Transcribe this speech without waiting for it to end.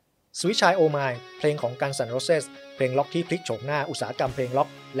Sweet Child O' Mine เพลงของ Guns N' Roses เพลงล็อกที่พลิกโฉมหน้าอุตสาหกรรมเพลงล็อก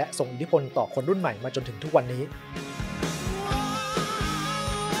และส่งอิทธิพลต่อคนรุ่นใหม่มาจนถึงทุกวันนี้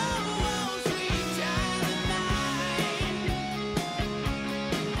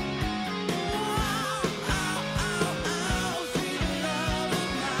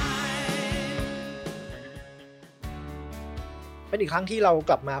เป็นอีกครั้งที่เรา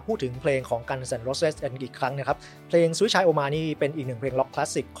กลับมาพูดถึงเพลงของ Guns N' Roses กันอีกครั้งนะครับเพลง Sweet Child O' Mine นี่เป็นอีกหนึ่งเพลงล็อกคลาส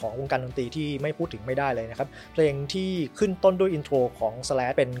สิกของวงการดนตรีที่ไม่พูดถึงไม่ได้เลยนะครับเพลงที่ขึ้นต้นด้วยอินโทรของ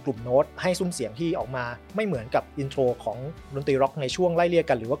Slash เป็นกลุ่มโน้ตให้ซุ้มเสียงที่ออกมาไม่เหมือนกับอินโทรของดนตรีร็อกในช่วงไล่เลี่ย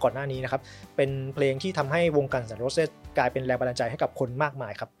กันหรือว่าก่อนหน้านี้นะครับเป็นเพลงที่ทำให้วง Guns N' Roses กลายเป็นแรงบันดาลใจให้กับคนมากมา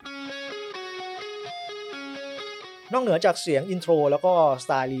ยครับนอกเหนือจากเสียงอินโทรแล้วก็สไ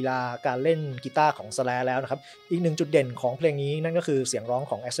ตล์ลีลาการเล่นกีตาร์ของ Slash แล้วนะครับอีกหนึ่งจุดเด่นของเพลงนี้นั่นก็คือเสียงร้อง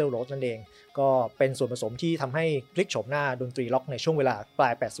ของ AXL Rose นั่นเองก็เป็นส่วนผสมที่ทำให้พลิกโฉมหน้าดนตรีล็อกในช่วงเวลาปลา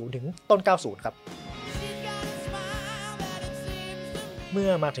ย 80 ถึงต้น 90 ครับเมื่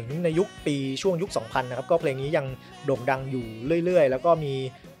อมาถึงในช่วงยุค 2000 นะครับก็เพลงนี้ยังโด่งดังอยู่เรื่อยๆแล้วก็มี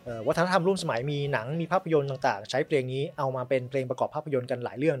วัฒนธรรมร่วมสมัยมีหนังมีภาพยนตร์ต่างๆใช้เพลงนี้เอามาเป็นเพลงประกอบภาพยนตร์กันหล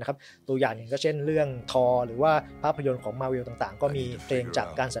ายเรื่องนะครับตัวอย่างอย่างก็เช่นเรื่องทอหรือว่าภาพยนตร์ของ Marvel ต่างๆก็มีเพลงจาก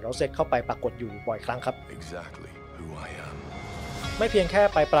Guns N' Rosesเข้าไปปรากฏอยู่บ่อยครั้งครับ ไม่เพียงแค่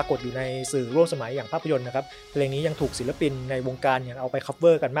ไปปรากฏอยู่ในสื่อร่วมสมัยอย่างภาพยนตร์นะครับเพลงนี้ยังถูกศิลปินในวงการอย่างเอาไปคัฟเว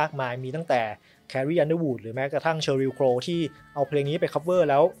อร์กันมากมายมีตั้งแต่แคร์รี อันเดอร์วูดหรือแม้กระทั่งเชอริล โครที่เอาเพลงนี้ไปคัฟเวอร์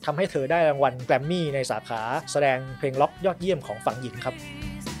แล้วทำให้เธอได้รางวัลแกรมมี่ในสาขาแสดงเพลงล็อกยอดเยี่ยมของฝั่งหญิงครับ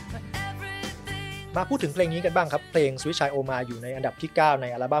มาพูดถึงเพลงนี้กันบ้างครับเพลง Sweet Child O' Mine อยู่ในอันดับที่ 9 ใน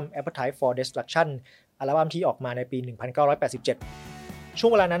อัลบั้ม Appetite for Destruction อัลบั้มที่ออกมาในปี 1987 ช่ว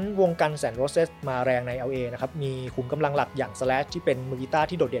งเวลานั้นวงGuns N' Roses มาแรงใน LA นะครับมีขุมกำลังหลักอย่าง Slash ที่เป็นมือกีตาร์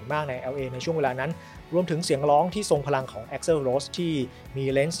ที่โดดเด่นมากใน LA ในช่วงเวลานั้นรวมถึงเสียงร้องที่ทรงพลังของ AXL Rose ที่มี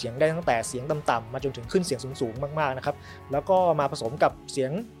เลนส์เสียงได้ตั้งแต่เสียงต่ำๆมาจนถึงขึ้นเสียงสูงๆมากๆนะครับแล้วก็มาผสมกับเสีย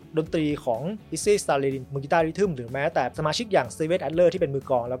งดนตรีของ Izzy Stradlin มือกีตาร์ริทึมหรือแม้แต่สมาชิกอย่าง Steven Adler ที่เป็นมือ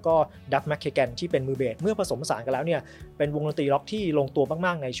กลองแล้วก็ Duff McKagan ที่เป็นมือเบสเมื่อผสมผสานกันแล้วเนี่ยเป็นวงดนตรีร็อกที่ลงตัวม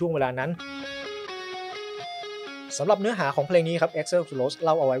ากๆในช่วงเวลานั้นสำหรับเนื้อหาของเพลงนี้ครับ AXL Rose เ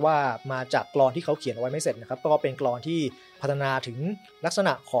ล่าเอาไว้ว่ามาจากกลอนที่เขาเขียนเอาไว้ไม่เสร็จนะครับก็เป็นกลอนที่พัฒนาถึงลักษณ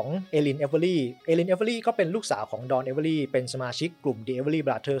ะของเอลิน เอเวอรี่ก็เป็นลูกสาวของดอนเอเวอรี่เป็นสมาชิกกลุ่ม The Everly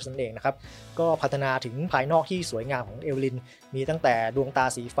Brothers นั่นเองนะครับก็พัฒนาถึงภายนอกที่สวยงามของเอเวอรินมีตั้งแต่ดวงตา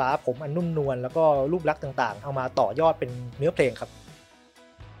สีฟ้าผมอันนุ่มนวลแล้วก็รูปลักษณ์ต่างๆเอามาต่อยอดเป็นเนื้อเพลงครับ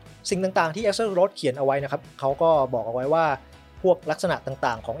สิ่งต่างๆที่ AXL Rose เขียนเอาไว้นะครับเขาก็บอกเอาไว้ว่าพวกลักษณะ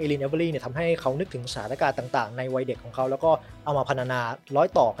ต่างๆของเอลิน เอเวอรี่เนี่ยทำให้เขานึกถึงสถานการณ์ต่างๆในวัยเด็กของเขาแล้วก็เอามาพรรณนาร้อย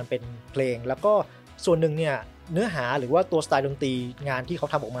ต่อกันเป็นเพลงแล้วก็ส่วนหนึ่งเนี่ยเนื้อหาหรือว่าตัวสไตล์ดนตรีงานที่เขา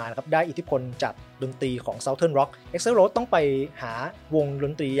ทำออกมานะครับได้อิทธิพลจากดนตรีของ Southern Rock AXL Rose ต้องไปหาวงด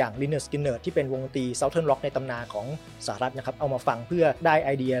นตรีอย่าง Lynyrd Skynyrd ที่เป็นวงดนตรี Southern Rock ในตำนานของสหรัฐนะครับเอามาฟังเพื่อได้ไอ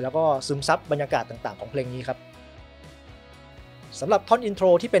เดียแล้วก็ซึมซับบรรยากาศต่างๆของเพลงนี้ครับสำหรับท่อนอินโทร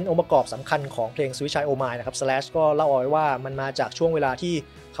ที่เป็นองค์ประกอบสำคัญของเพลง Sweet Child O' Mine นะครับ Slash ก็เล่าเอาไว้ว่ามันมาจากช่วงเวลาที่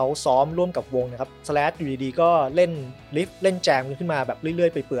เขาซ้อมร่วมกับวงนะครับ Slash อยู่ดีๆก็เล่นลิฟเล่นแจมขึ้นมาแบบเรื่อ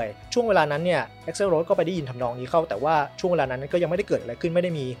ยๆเปื่อยๆช่วงเวลานั้นเนี่ย AXL Rose ก็ไปได้ยินทำนองนี้เข้าแต่ว่าช่วงเวลานั้นก็ยังไม่ได้เกิดอะไรขึ้นไม่ไ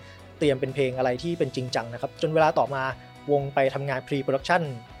ด้มีเตรียมเป็นเพลงอะไรที่เป็นจริงจังนะครับจนเวลาต่อมาวงไปทำงาน pre-production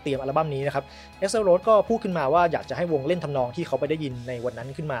เตรียมอัลบั้มนี้นะครับ AXL Rose ก็พูดขึ้นมาว่าอยากจะให้วงเล่นทำนองที่เขาไปได้ยินในวันนั้น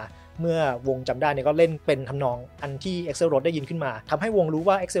ขึ้นมาเมื่อวงจำได้เนี่ยก็เล่นเป็นทำนองอันที่ AXL Rose ได้ยินขึ้นมาทำให้วงรู้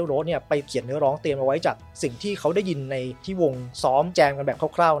ว่า AXL Rose เนี่ยไปเขียนเนื้อร้องเตรียมเอาไว้จากสิ่งที่เขาได้ยินในที่วงซ้อมแจมกันแบบ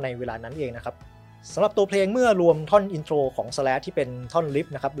คร่าวๆในเวลานั้นเองนะครับสำหรับตัวเพลงเมื่อรวมท่อนอินโทรของ Slash ที่เป็นท่อนลิฟ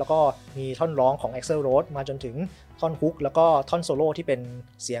นะครับแล้วก็มีท่อนร้องของ AXL Rose มาจนถึงท่อนฮุกแล้วก็ท่อนโซโล่ที่เป็น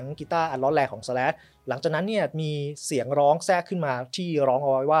เสียงกีตาร์อันร้อนแรงของ Slash หลังจากนั้นเนี่ยมีเสียงร้องแทรกขึ้นมาที่ร้องเอ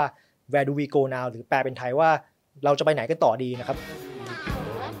าไว้ว่า Where do we go now หรือแปลเป็นไทยว่าเราจะไปไหนกันต่อดีนะครับ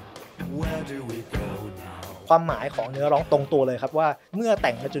ความหมายของเนื้อร้องตรงตัวเลยครับว่าเมื่อแ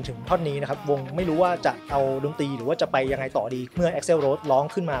ต่งมาจนถึงท่อนนี้นะครับวงไม่รู้ว่าจะเอาดนตรีหรือว่าจะไปยังไงต่อดีเมื่อ AXL Rose ร้อง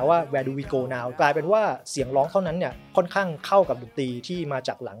ขึ้นมาว่า Where do we go now กลายเป็นว่าเสียงร้องเท่านั้นเนี่ยค่อนข้างเข้ากับดนตรีที่มาจ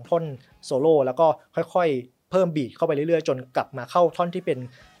ากหลังท่อนโซโล่แล้วก็ค่อยๆเพิ่มบีทเข้าไปเรื่อยๆจนกลับมาเข้าท่อนที่เป็น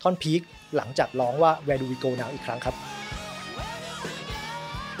ท่อนพีคหลังจากร้องว่า Where do we go now อีกครั้งครับ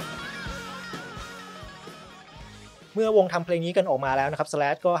เมื่อวงทำเพลงนี้กันออกมาแล้วนะครับ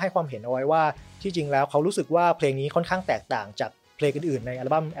Slash ก็ให้ความเห็นเอาไว้ว่าที่จริงแล้วเขารู้สึกว่าเพลงนี้ค่อนข้างแตกต่างจากเพลงอื่นๆในอัล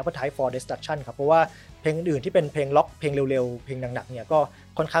บั้ม Appetite for Destruction ครับเพราะว่าเพลงอื่นๆที่เป็นเพลงล็อกเพลงเร็วๆเพลงหนักๆเนี่ยก็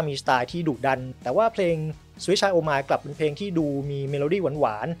ค่อนข้างมีสไตล์ที่ดุดันแต่ว่าเพลง Sweet Child O' Mine กลับเป็นเพลงที่ดูมีเมโลดี้หว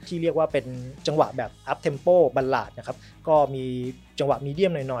านๆที่เรียกว่าเป็นจังหวะแบบ up tempo บัลลาดนะครับก็มีจังหวะมีเดีย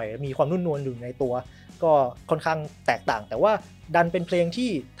มหน่อยๆมีความนุ่มนวลอยู่ในตัว ก็ค่อนข้างแตกต่างแต่ว่าดันเป็นเพลงที่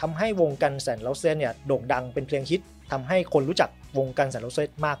ทำให้วงกันแสนโรเซสเนี่ยโด่งดังเป็นเพลงฮิตทำให้คนรู้จักวงกันแสนโรเซส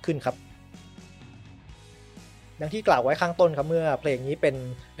มากขึ้นครับดังที่กล่าวไว้ข้างต้นครับเมื่อเพลงนี้เป็น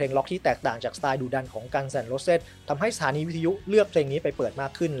เพลงล็อกที่แตกต่างจากสไตล์ดุดันของกันแสนโรเซสทำให้สถานีวิทยุเลือกเพลงนี้ไปเปิดมา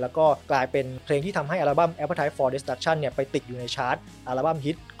กขึ้นแล้วก็กลายเป็นเพลงที่ทำให้อัลบั้ม Appetite for Destruction เนี่ยไปติดอยู่ในชาร์ตอัลบั้ม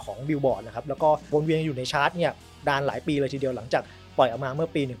ฮิตของ Billboard นะครับแล้วก็วนเวียนอยู่ในชาร์ตเนี่ยนานหลายปีเลยทีเดียวหลังจากปล่อยออกมาเมื่อ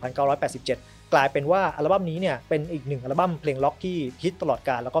ปี 1987 กลายเป็นว่าอัลบั้มนี้เนี่ยเป็นอีกหนึ่งอัลบั้มเพลงล็อกที่ฮิตตลอดก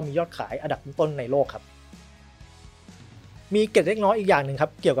าลแล้วก็มียอดขายอันดับต้นๆในโลกครับมีเกร็ดเล็กน้อยอีกอย่างหนึ่งครั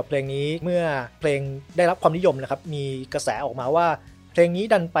บเกี่ยวกับเพลงนี้เมื่อเพลงได้รับความนิยมนะครับมีกระแสออกมาว่าเพลงนี้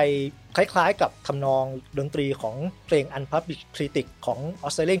ดันไปคล้ายๆกับทำนองดนตรีของเพลง Unpublished Critic ของ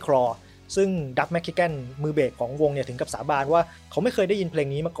Australian Crow ซึ่งดักแมคคิแกนมือเบสของวงเนี่ยถึงกับสาบานว่าเขาไม่เคยได้ยินเพลง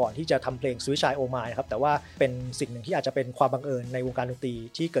นี้มาก่อนที่จะทำเพลง Sweet Child O' Mine นะครับแต่ว่าเป็นสิ่งหนึ่งที่อาจจะเป็นความบังเอิญในวงการดนตรี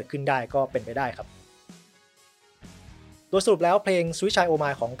ที่เกิดขึ้นได้ก็เป็นไปได้ครับโดยสรุปแล้วเพลง Sweet Child O'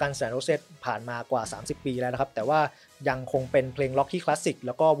 Mine ของกันแสนโรเซสผ่านมากว่า30ปีแล้วนะครับแต่ว่ายังคงเป็นเพลงล็อกที่คลาสสิกแ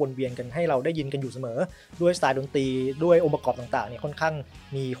ล้วก็วนเวียนกันให้เราได้ยินกันอยู่เสมอด้วยสไตล์ดนตรีด้วยองค์ประกอบต่างๆเนี่ยค่อนข้าง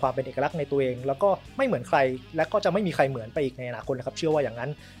มีความเป็นเอกลักษณ์ในตัวเองแล้วก็ไม่เหมือนใครและก็จะไม่มีใครเหมือนไปอีกในอนาคตนะครับเชื่อว่าอย่างนั้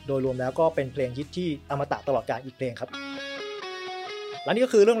นโดยรวมแล้วก็เป็นเพลงฮิตที่อมตะตลอดกาลอีกเพลงครับและนี่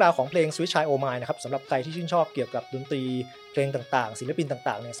ก็คือเรื่องราวของเพลง Sweet Child O' Mine นะครับสำหรับใครที่ชื่นชอบเกี่ยวกับดนตรีเพลงต่างๆศิลปิน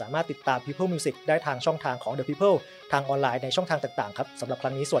ต่างๆเนี่ยสามารถติดตาม People Music ได้ทางช่องทางของ The People ทางออนไลน์ในช่องทางต่างๆครับสำหรับค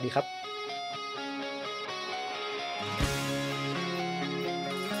รั้งนี้สวัสดีครับ